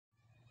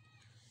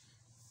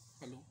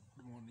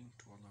morning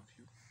to all of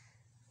you.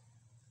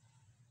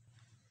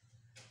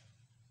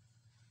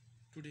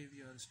 Today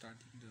we are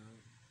starting the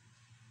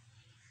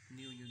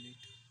new unit,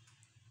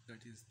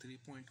 that is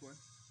 3.1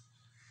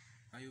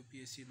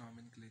 IUPAC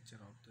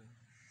nomenclature of the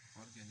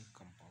organic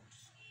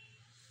compounds.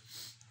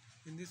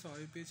 In this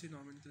IUPAC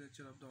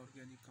nomenclature of the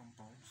organic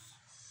compounds,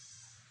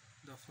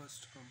 the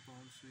first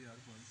compounds we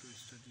are going to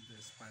study the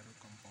spiral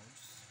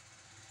compounds.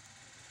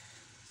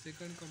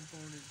 Second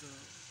compound is the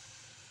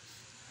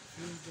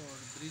fused or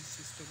bridge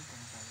system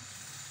compounds,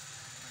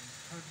 and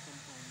third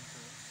compound is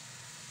the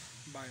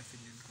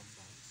biophenyl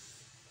compounds.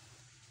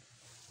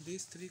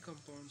 These three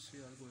compounds we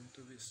are going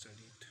to be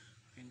studied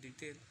in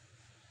detail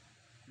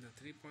in the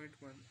 3.1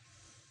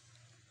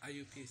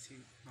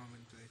 IUPAC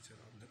nomenclature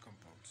of the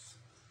compounds.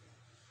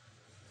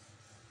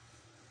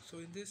 So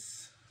in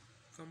this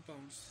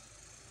compounds,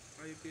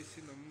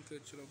 IUPAC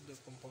nomenclature of the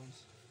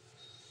compounds,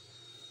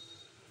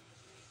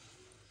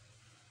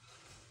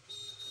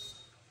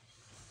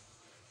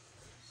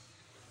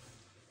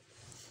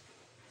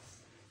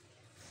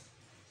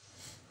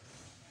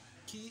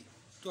 key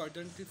to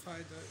identify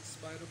the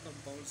spiral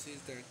compounds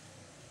is that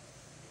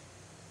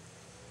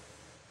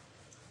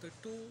the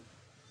two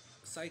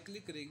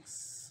cyclic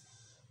rings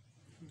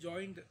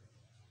joined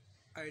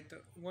at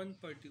one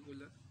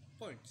particular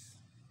points.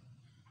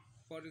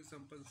 For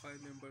example,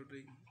 5-member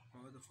ring,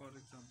 or for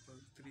example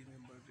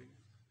 3-member ring.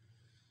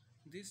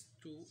 These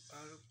two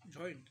are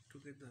joined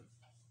together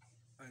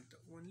at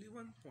only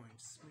one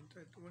points, means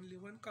at only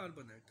one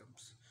carbon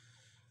atoms.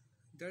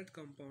 That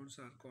compounds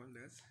are called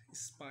as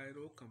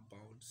spiral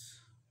compounds.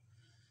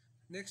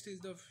 Next is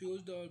the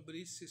fused or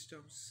bridge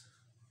systems.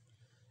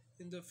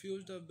 In the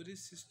fused or bridge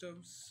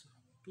systems,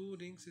 two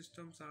ring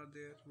systems are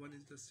there. One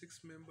is the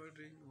 6-member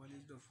ring, one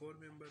is the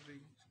 4-member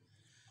ring.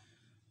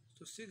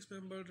 So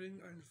 6-member ring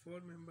and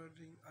 4-member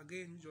ring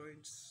again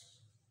joins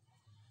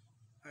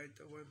at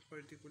one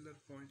particular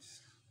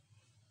points.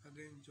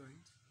 Again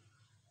joins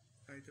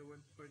at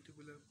one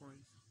particular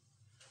point.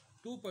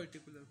 Two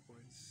particular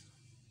points,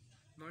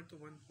 not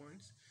one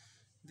points.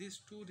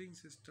 These two ring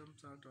systems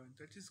are joined.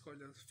 That is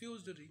called as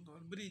fused ring or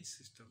bridge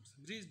systems.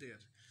 Bridge there.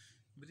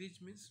 Bridge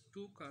means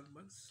two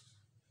carbons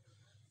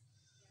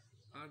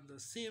are the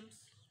same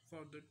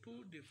for the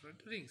two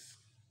different rings.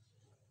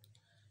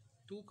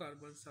 Two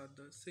carbons are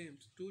the same.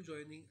 Two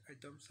joining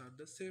atoms are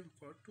the same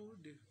for two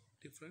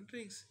different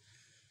rings.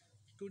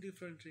 Two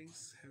different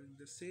rings having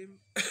the same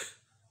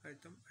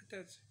atom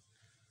attached.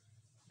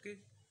 Okay.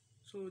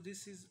 So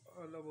this is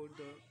all about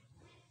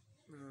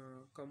the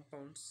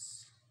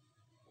compounds.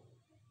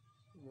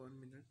 1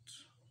 minute.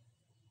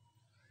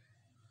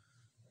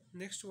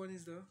 Next one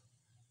is the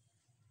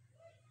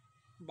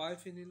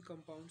biphenyl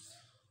compounds.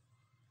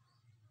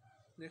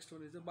 Next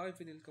one is the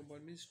biphenyl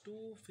compound, means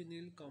two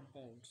phenyl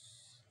compounds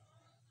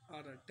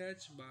are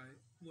attached by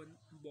one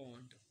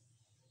bond.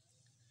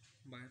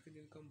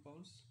 Biphenyl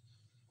compounds,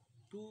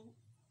 two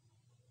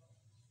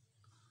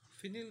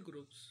phenyl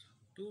groups,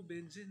 two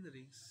benzene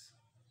rings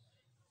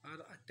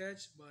are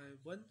attached by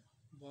one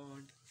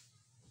bond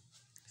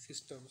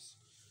systems.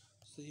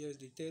 So here is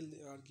detail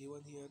are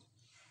given here.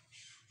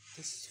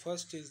 This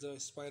first is the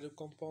spiral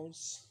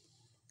compounds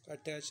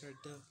attached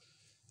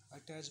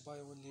by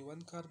only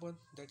one carbon,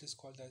 that is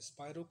called as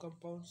spiral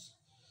compounds.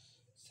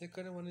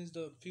 Second one is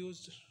the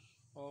fused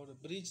or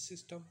bridge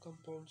system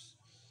compounds.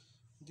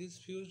 These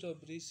fused or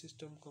bridge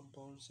system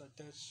compounds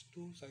attach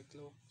two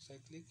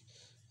cyclic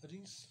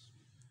rings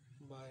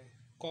by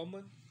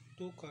common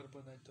two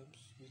carbon atoms,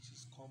 which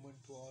is common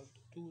to all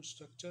two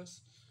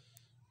structures.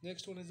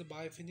 Next one is the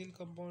biphenyl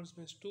compounds,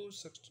 means two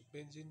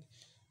benzene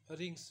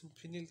rings,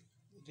 phenyl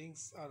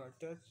rings are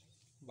attached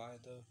by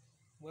the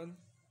one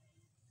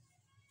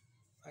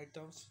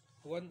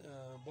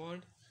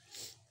bond.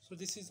 So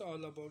this is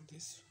all about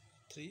these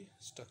three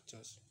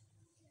structures.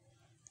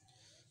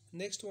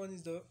 Next one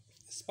is the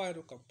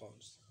spiral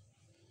compounds.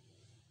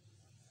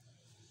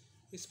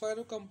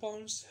 Spiral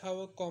compounds have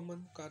a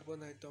common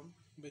carbon atom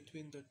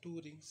between the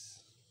two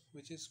rings,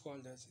 which is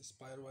called as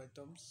spiral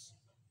atoms.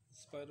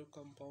 Spiral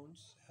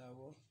compounds have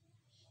a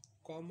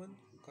common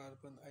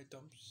carbon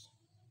atoms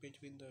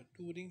between the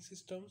two ring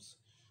systems,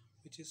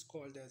 which is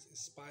called as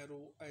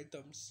spiral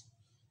atoms.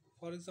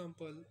 For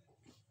example,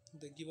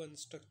 the given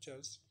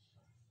structures,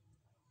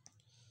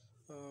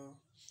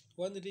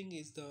 one ring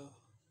is the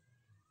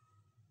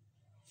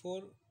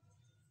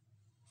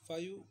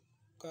 5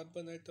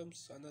 carbon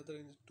atoms, another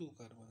is 2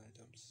 carbon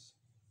atoms,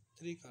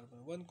 3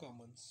 carbon, 1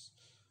 commons.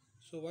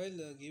 So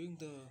while giving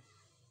the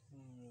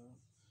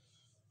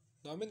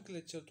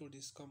nomenclature to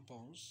these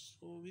compounds,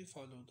 so we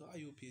follow the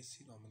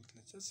IUPAC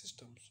nomenclature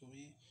system. So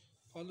we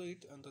follow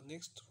it, and the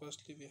next,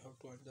 firstly we have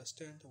to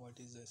understand what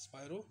is the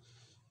spiral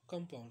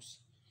compounds.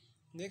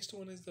 Next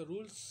one is the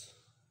rules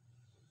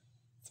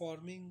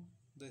forming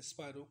the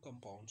spiral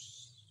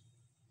compounds.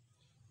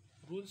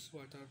 Rules,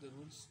 what are the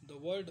rules? The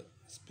word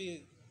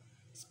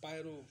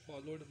spiral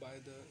followed by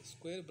the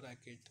square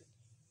bracket.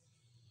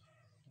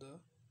 The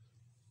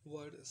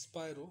word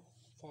spiral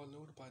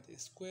followed by the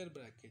square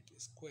bracket,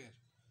 square.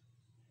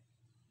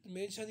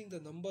 mentioning the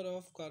number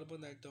of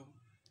carbon atom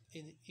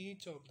in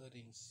each of the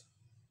rings,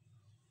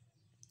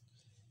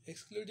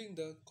 excluding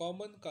the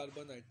common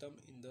carbon atom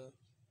in the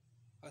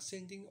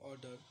ascending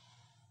order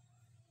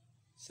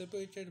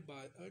separated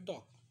by a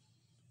dot.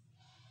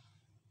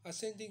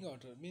 Ascending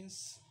order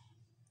means,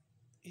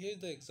 here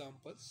the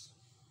examples.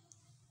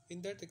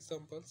 In that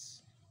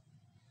examples,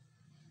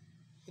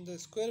 in the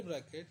square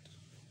bracket,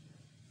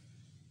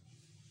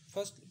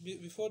 first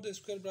before the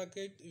square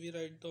bracket we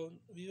write down,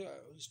 we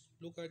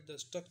look at the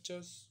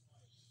structures.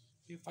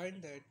 We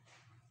find that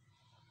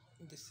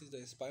this is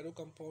the spiro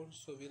compound,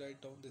 so we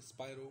write down the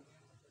spiro.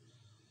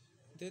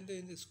 Then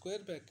in the square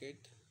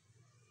bracket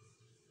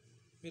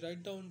we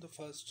write down the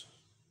first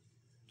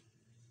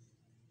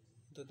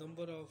the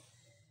number of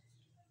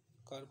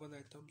carbon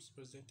atoms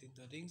present in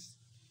the rings.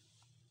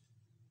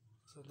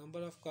 So number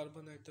of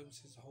carbon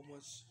atoms is how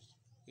much?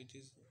 It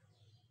is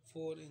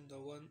 4 in the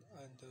one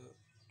and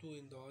 2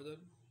 in the other.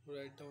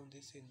 Write down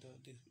this in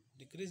the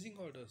decreasing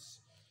orders.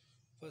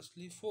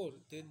 Firstly 4,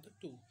 then the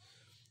 2.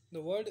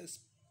 The word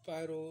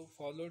spiro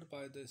followed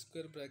by the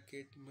square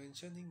bracket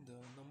mentioning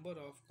the number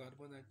of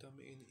carbon atom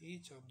in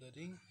each of the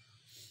ring,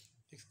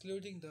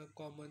 excluding the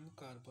common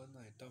carbon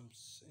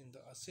atoms in the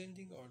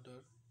ascending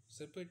order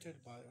separated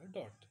by a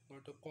dot,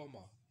 not a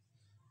comma.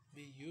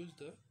 We use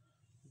the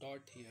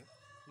dot here,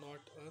 not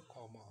a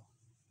comma.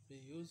 We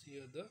use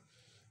here the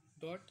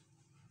dot,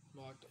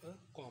 not a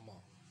comma.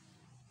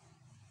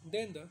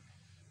 Then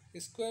the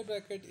square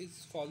bracket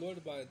is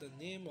followed by the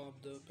name of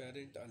the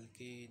parent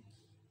alkane,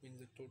 means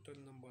the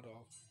total number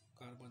of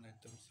carbon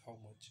atoms, how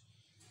much.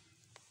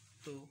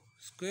 So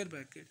square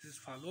bracket is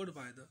followed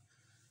by the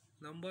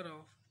number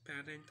of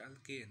parent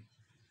alkane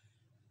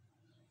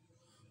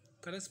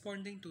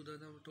corresponding to the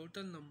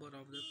total number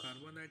of the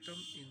carbon atom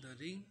in the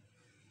ring,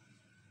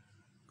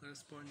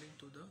 corresponding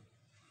to the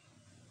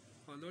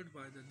followed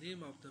by the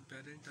name of the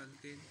parent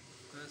alkane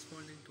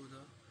corresponding to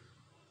the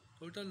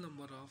total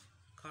number of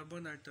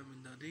carbon atom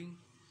in the ring,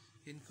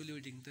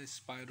 including the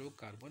spiro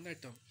carbon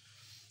atom.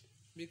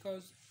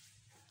 Because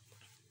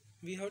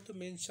we have to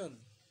mention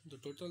the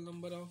total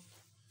number of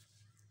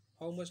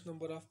how much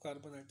number of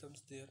carbon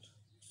atoms there.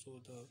 So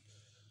the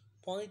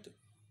point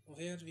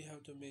where we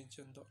have to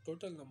mention the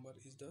total number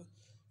is the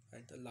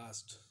at the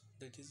last,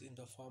 that is in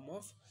the form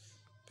of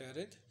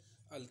parent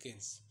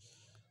alkanes.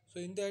 So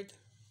in that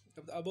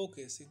in the above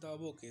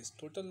case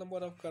total number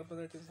of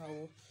carbon atoms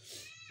how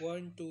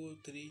 1 2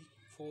 3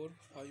 4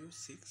 5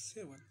 6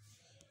 7.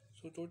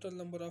 So total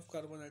number of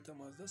carbon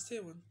atom is the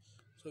 7.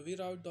 So we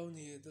write down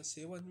here the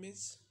 7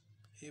 means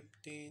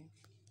heptane.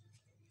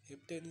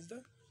 Heptane is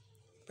the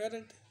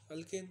parent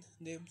alkane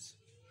names.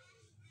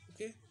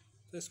 Okay,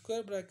 the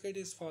square bracket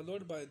is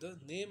followed by the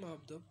name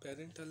of the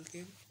parent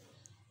alkane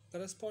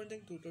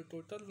corresponding to the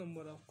total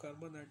number of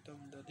carbon atom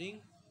in the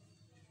ring,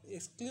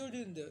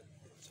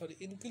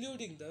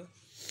 including the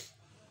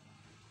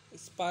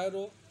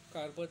spiro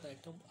carbon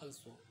atom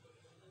also.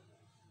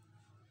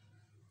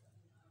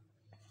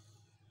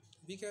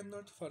 We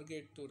cannot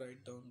forget to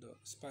write down the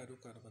spiro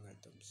carbon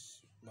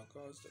atoms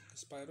because the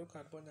spiro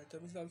carbon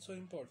atom is also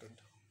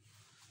important,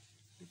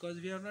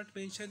 because we are not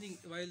mentioning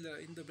while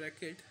in the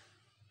bracket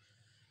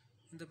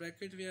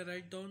we are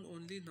write down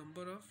only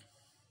number of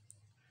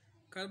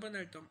carbon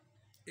atom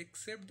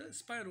except the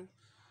spiro.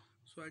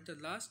 So at the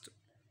last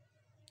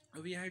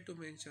we have to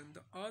mention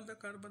all the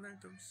carbon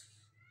atoms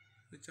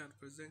which are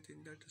present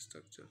in that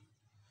structure.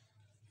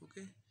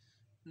 Okay,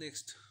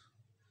 next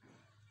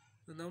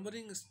the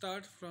numbering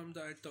starts from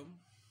the atom.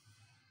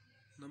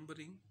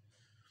 Numbering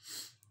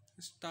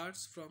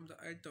starts from the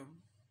atom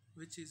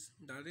which is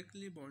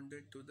directly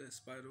bonded to the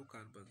spiro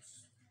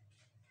carbons.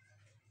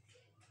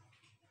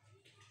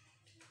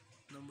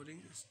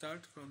 Numbering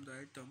starts from the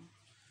atom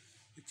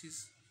which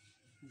is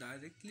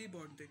directly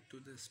bonded to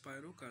the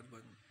spiro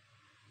carbon.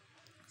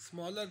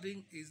 Smaller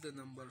ring is the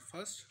number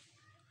first,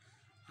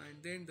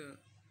 and then the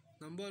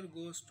number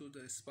goes to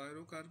the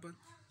spiro carbon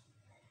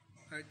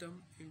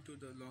atom into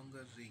the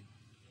longer ring.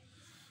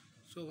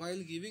 So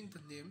while giving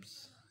the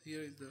names,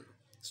 here is the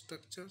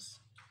structures.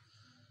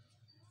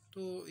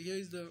 So here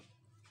is the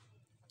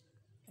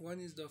one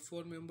is the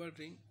 4-member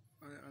ring,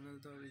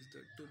 another is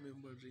the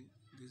 2-member ring.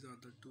 These are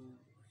the two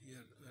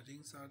here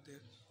rings are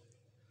there.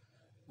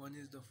 One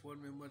is the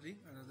 4-member ring,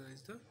 another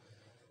is the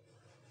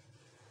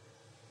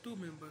 2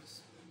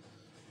 members.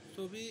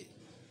 So we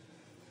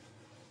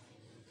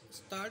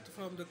start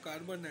from the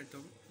carbon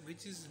atom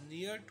which is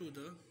near to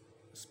the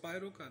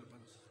spiro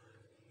carbons,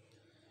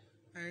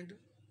 and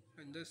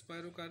the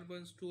spiro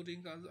carbons 2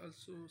 rings are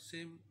also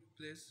same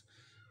place,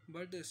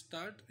 but they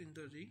start in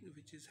the ring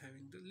which is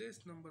having the less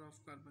number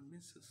of carbon,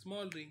 means a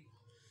small ring.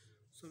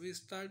 So we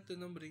start the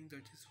numbering,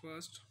 that is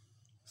first,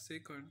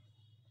 second,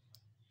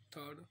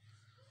 third,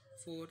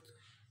 fourth,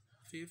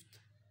 fifth,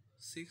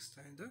 sixth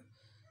and the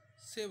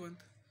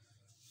seventh.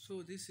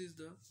 So this is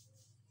the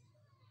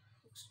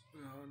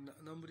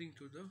numbering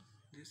to the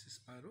this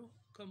spiro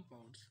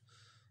compounds.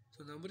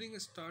 So numbering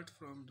start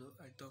from the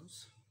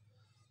atoms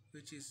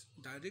which is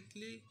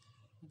directly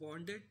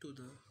bonded to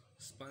the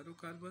spiro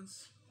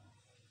carbons,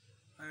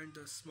 and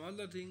the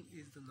smaller ring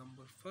is the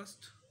number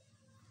first,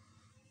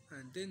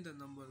 and then the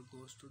number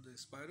goes to the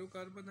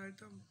spirocarbon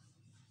atom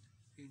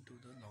into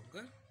the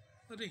longer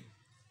ring.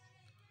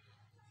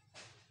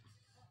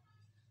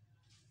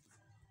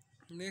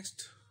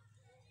 Next,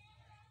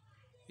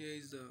 here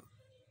is the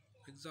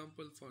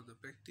example for the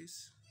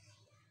practice.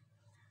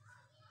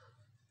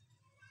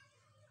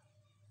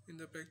 In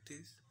the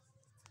practice,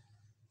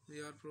 we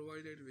are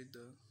provided with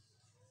the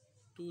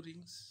two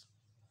rings.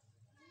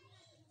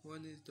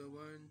 One is the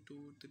 1,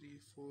 2, 3,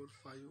 4,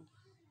 5,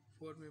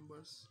 4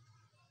 members.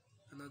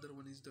 Another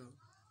one is the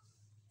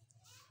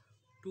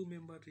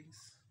 2-member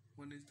rings.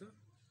 One is the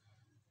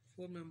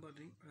 4-member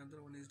ring.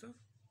 Another one is the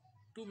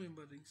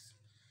 2-member rings.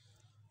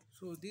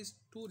 So these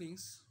two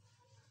rings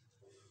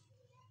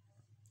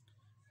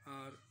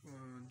are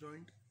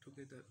joined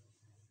together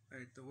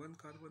at the one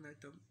carbon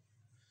atom.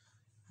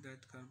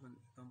 That carbon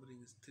numbering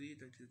is 3,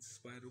 that is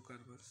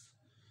spirocarbons.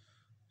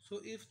 So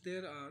if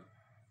there are,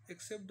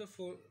 except the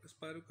 4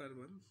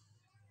 spirocarbon,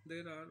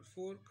 there are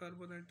 4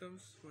 carbon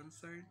atoms one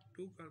side,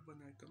 2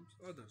 carbon atoms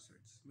other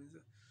sides. Means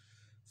a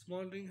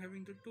small ring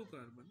having the 2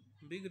 carbon,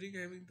 big ring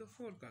having the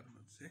 4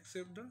 carbons,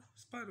 except the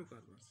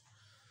spirocarbons.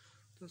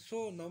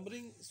 So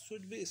numbering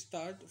should be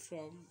start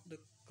from the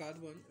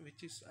carbon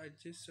which is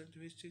adjacent,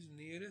 which is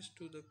nearest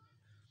to the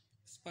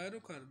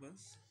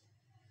spirocarbons,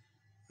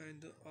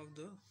 and of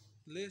the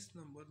less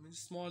number means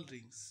small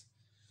rings,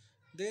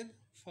 then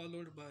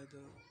followed by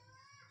the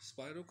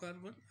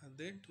spirocarbon, and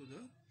then to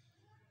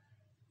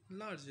the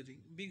large ring,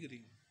 big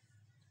ring.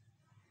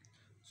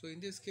 So in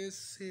this case,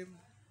 same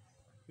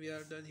we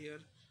are done here.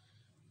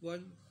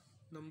 One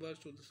number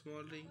to the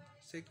small ring,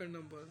 second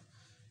number,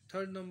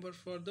 third number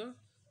for the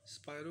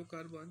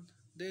spirocarbon,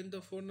 then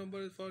the 4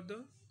 number for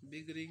the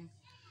big ring,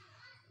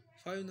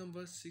 5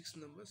 number, 6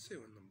 number,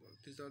 7 number.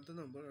 These are the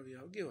number we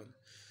have given.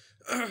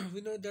 We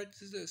know that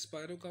is a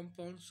spiro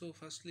compound, so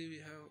firstly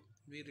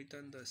we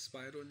return the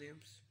spiro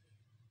names.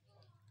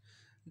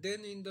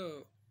 Then in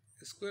the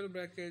square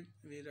bracket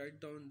we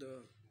write down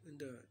in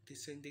the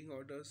descending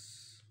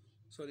orders,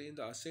 in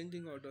the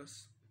ascending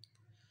orders,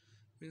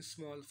 means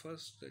small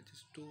first, that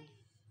is 2,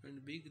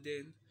 and big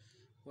then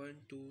 1,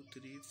 2,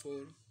 3, 4.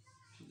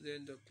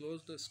 Then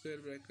close the square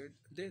bracket,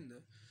 then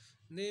the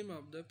name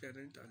of the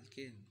parent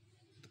alkane.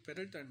 The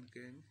parent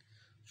alkane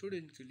should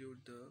include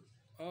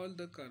all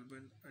the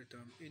carbon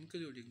atom,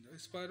 including the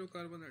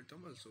spirocarbon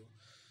atom also.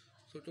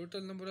 So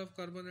total number of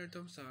carbon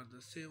atoms are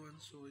the 7,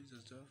 so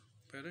is the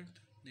parent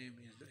name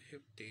is the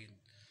heptane.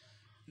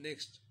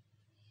 Next,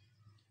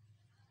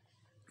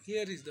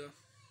 here is the,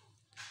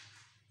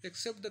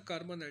 except the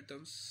carbon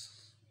atoms,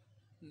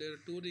 there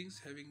are 2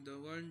 rings having the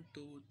 1,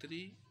 2,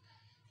 3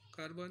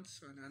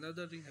 carbons, and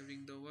another ring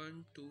having the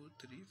 1, 2,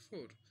 3, 4.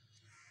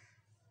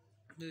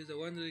 There is the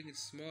one ring is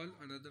small,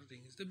 another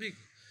ring is the big.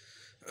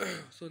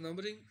 So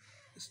numbering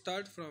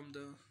start from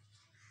the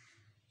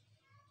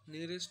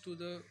nearest to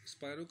the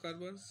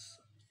spirocarbons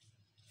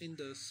in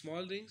the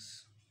small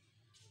rings,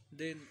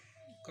 then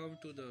come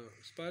to the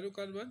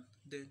spirocarbon,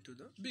 then to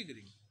the big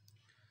ring.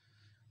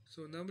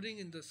 So numbering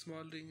in the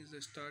small ring is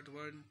the start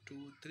 1, 2,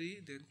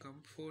 3, then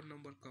come 4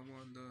 number come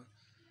on the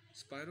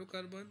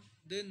spirocarbon,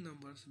 then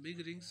numbers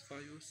big rings 5,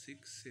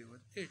 6, 7,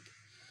 8.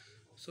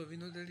 So we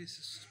know that is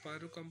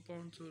spiro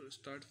compound, so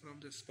start from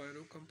the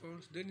spiro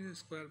compounds, then in the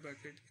square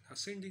bracket in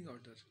ascending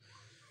order.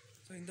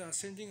 So in the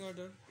ascending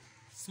order,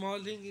 small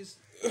ring is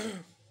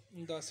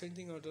in the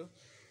ascending order,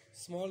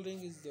 small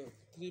ring is the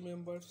 3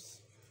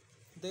 members,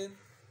 then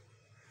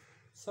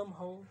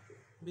somehow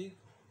big,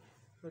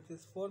 that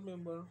is 4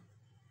 member,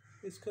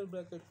 square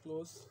bracket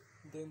close,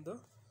 then the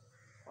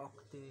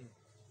octane,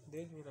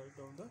 then we write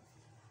down the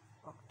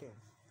octane.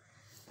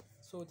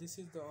 So this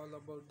is all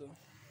about the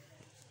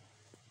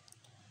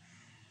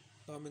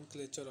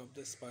nomenclature of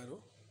the spiro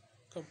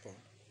compound.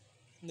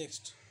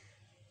 Next,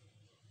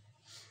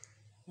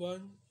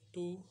 1,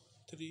 2,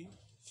 3,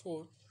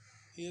 4.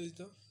 Here is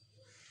the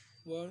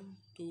 1,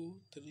 2,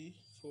 3,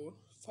 4,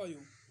 5.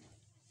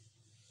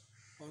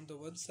 On the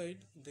one side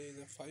there is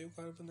a 5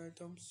 carbon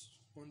atoms,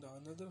 on the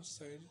another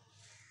side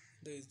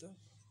there is the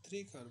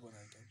 3 carbon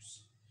atoms.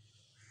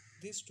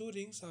 These 2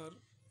 rings are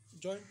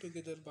joined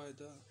together by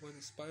the one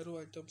spiro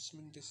atoms,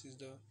 means this is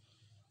the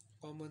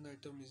common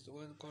atom, is the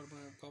one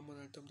common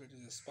atom, that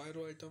is the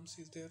spiro atoms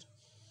is there.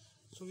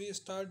 So we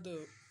start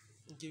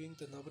giving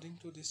the numbering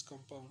to these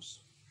compounds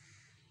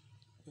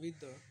with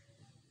the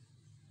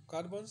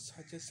carbons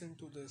adjacent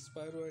to the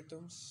spiro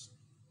atoms,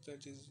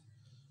 that is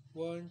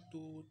 1,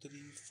 2, 3,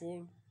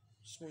 4.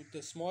 So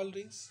the small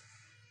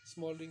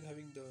ring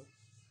having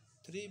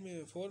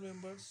the 4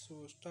 members,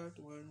 so start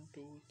 1,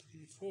 2,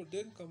 3, 4,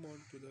 then come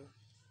on to the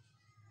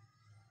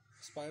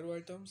spiro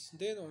atoms,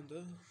 then on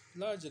the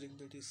large ring,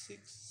 that is 6,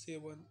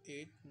 7,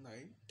 8,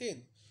 9,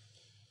 10.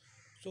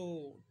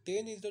 So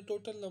 10 is the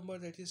total number,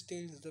 that is 10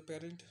 is the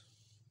parent.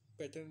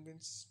 Pattern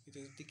means it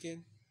is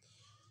decane.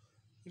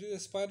 It is a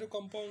spiro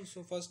compound,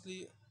 so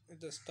firstly at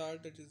the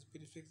start, that is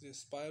prefix is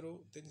spiro,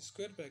 then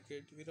square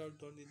bracket, without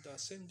done in the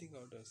ascending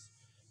orders.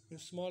 In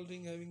small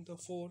ring having the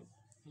 4,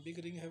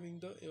 Big ring having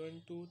the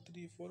 1 2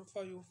 3 4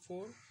 5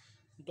 4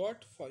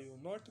 dot 5,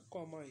 not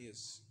comma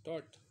is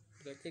dot,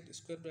 bracket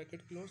square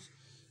bracket close,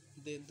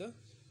 then the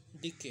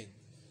decane.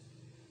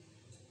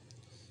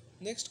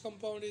 Next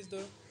compound is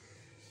the,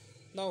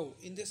 now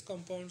in this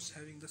compounds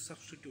having the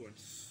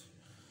substituents.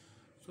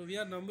 So we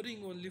are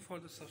numbering only for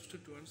the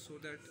substituents so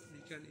that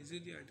we can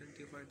easily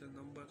identify the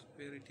number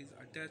where it is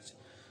attached.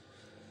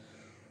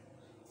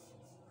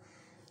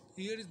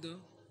 Here is the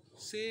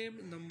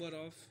same number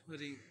of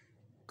ring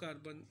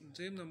carbon,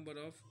 same number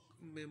of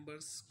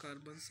members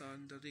carbons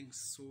on the rings,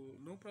 so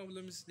no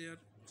problem is there.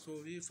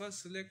 So we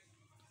first select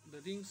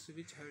the rings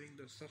which having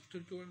the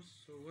substituents.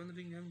 So one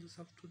ring having the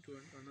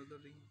substituent, another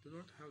ring do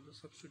not have the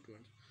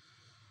substituent.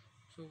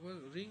 So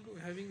one ring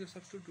having the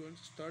substituent,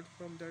 start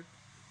from that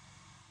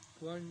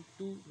 1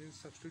 2 means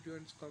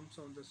substituents comes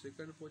on the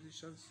second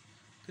positions,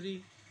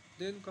 3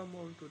 then come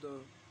on to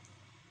the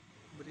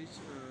bridge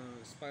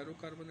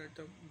spirocarbon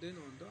atom, then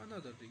on the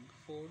another ring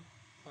 4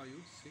 5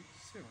 6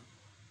 7.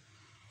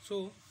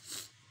 So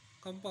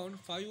compound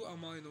 5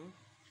 amino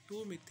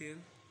 2 methyl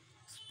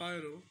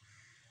spiro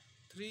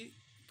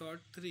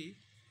 3.3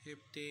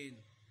 heptane.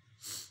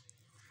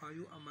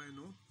 5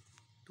 amino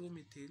 2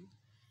 methyl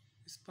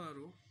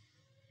spiro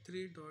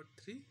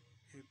 3.3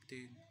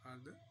 heptane are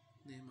the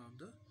name of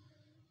the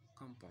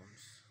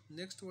compounds.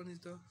 Next one is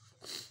the,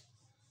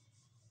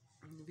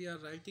 we are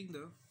writing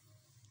the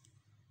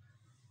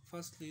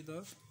firstly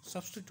the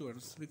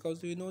substituents,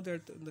 because we know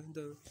that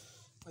the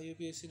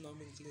IUPAC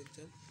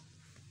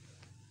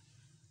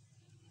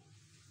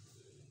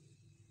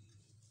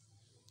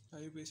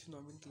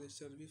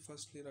nomenclature, we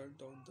firstly write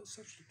down the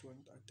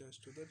substituent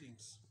attached to the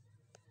rings.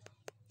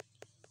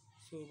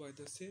 So by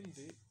the same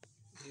way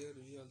here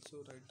we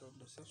also write down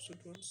the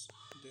substituents,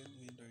 then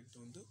we write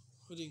down the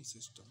ring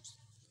systems.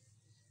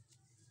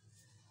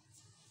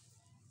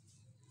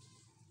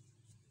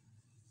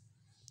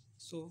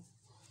 So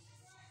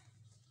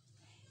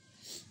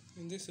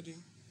in this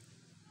ring,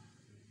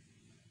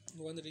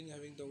 one ring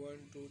having the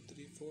 1 2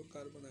 3 4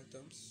 carbon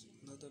atoms,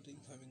 another ring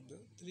having the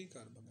 3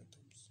 carbon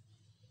atoms.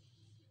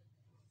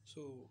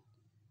 So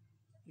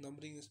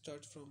numbering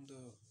starts from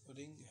the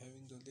ring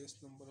having the less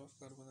number of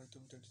carbon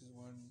atoms, that is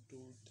 1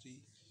 2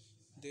 3,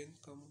 then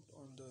come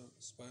on the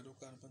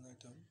spirocarbon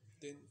atom,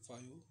 then 5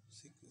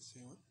 6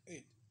 7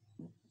 8.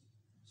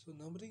 So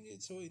numbering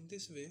is, so in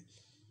this way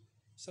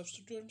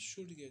substituents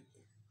should get,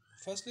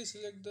 firstly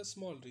select the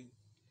small ring,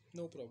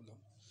 no problem.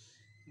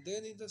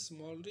 Then in the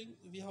small ring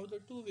we have the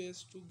two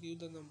ways to give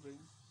the numbering.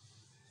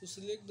 So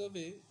select the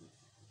way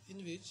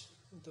in which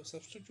the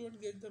substituent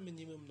get the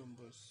minimum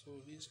numbers.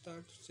 So we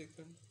start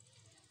second,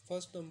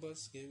 first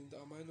numbers giving the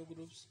amino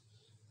groups,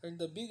 and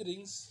the big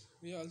rings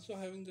we are also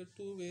having the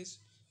two ways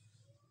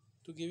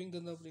to giving the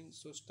numbering.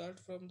 So start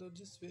from the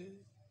this way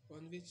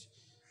on which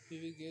we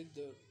will get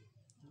the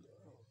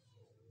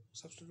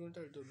substituent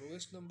at the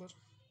lowest number.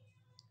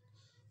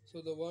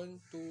 So the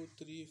 1 2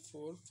 3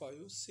 4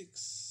 5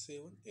 6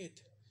 7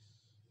 8.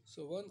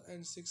 So 1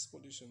 and 6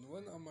 position,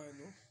 1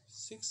 amino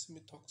 6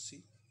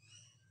 methoxy,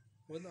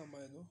 1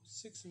 amino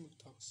 6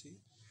 methoxy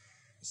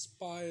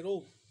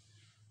spiro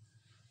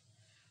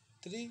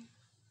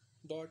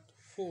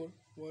 3.4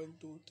 1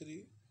 2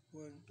 3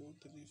 1 2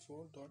 3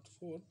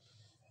 4.4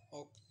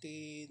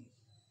 octane,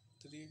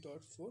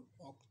 3.4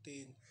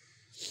 octane.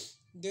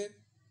 Then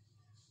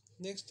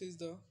next is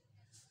the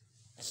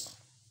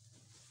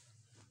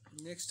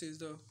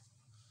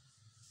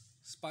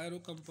spiro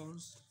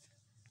compounds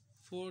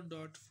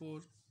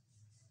 4.4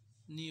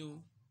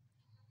 neo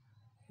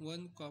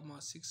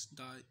 1,6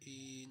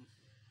 dione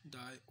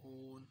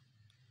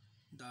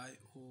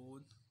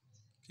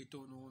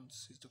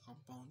ketones is the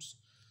compounds.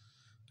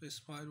 So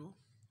spiro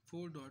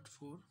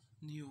 4.4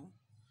 neo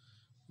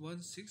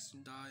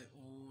 1,6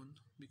 dione,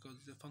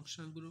 because the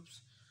functional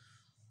groups.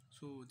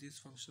 So this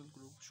functional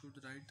group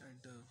should write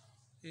at the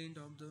end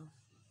of the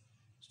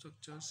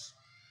structures.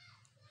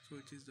 So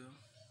it is the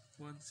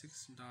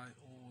 1,6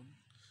 dione.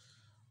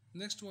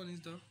 Next one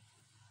is the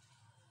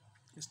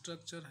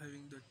structure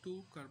having the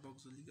 2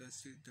 carboxylic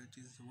acid, that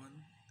is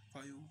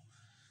 1,5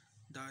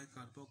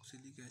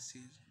 dicarboxylic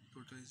acid,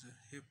 total is a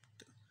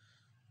hept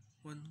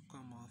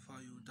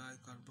 1,5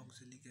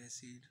 dicarboxylic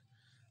acid.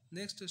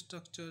 Next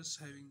structures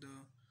having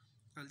the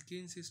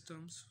alkane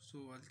systems. So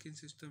alkane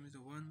system is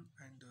the 1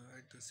 and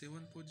at the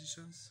 7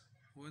 positions,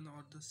 1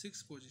 or the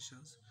 6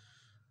 positions.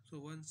 So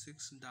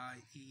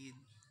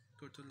 1,6-diene,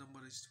 total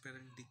number is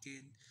parent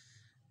decane,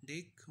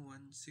 dec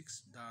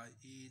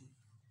 1,6-diene.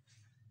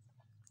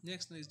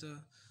 Next is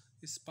the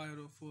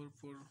spiro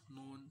 4,4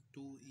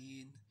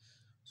 non-2-ene.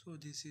 So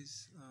this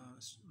is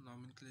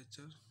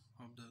nomenclature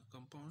of the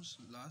compounds.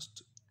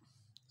 Last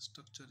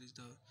structure is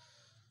the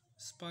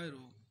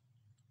spiro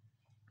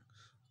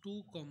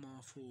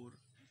 2,4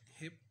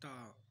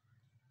 hepta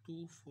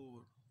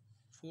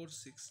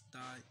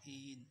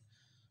 2,4,4,6-diene.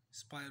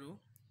 Spiro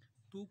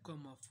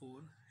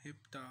 2,4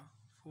 hepta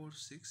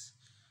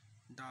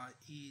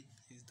 4,6-diene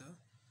is the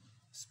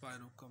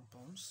spiro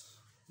compounds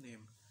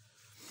name.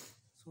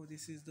 So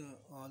this is the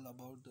all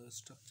about the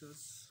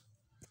structures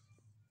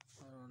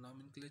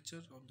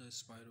nomenclature of the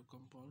spiro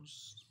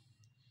compounds.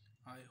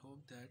 I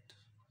hope that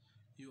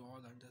you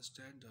all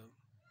understand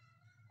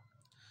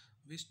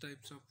which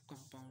types of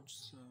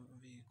compounds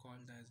we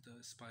called as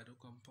the spiro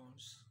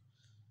compounds.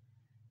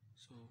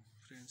 So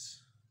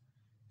friends,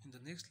 in the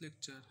next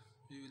lecture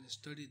we will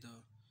study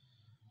the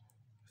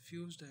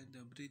fused and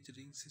the bridge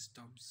ring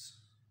systems.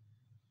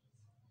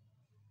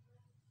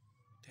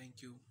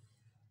 Thank you.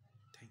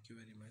 Thank you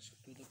very much.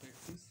 To the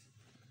practice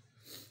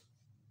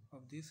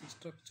of these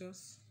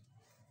structures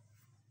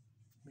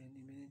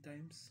many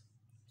times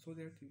so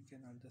that you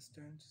can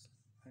understand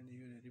and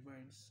you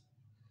reminds.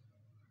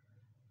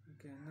 You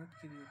cannot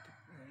create,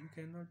 you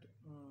cannot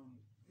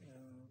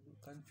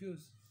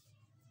confuse,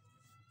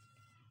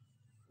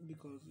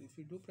 because if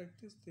you do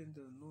practice then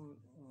there are no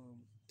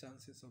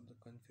chances of the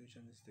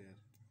confusion is there.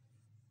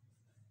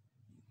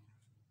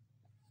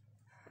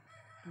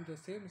 To the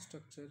same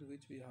structure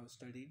which we have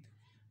studied,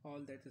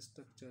 all that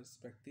structures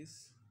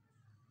practice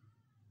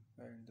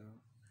and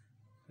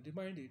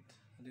remind it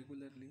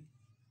regularly.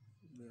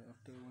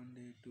 After 1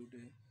 day 2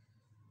 day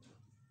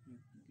you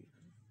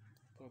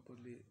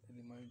properly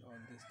remind all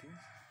these things.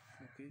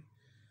 Okay,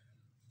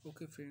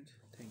 okay friend,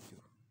 thank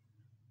you.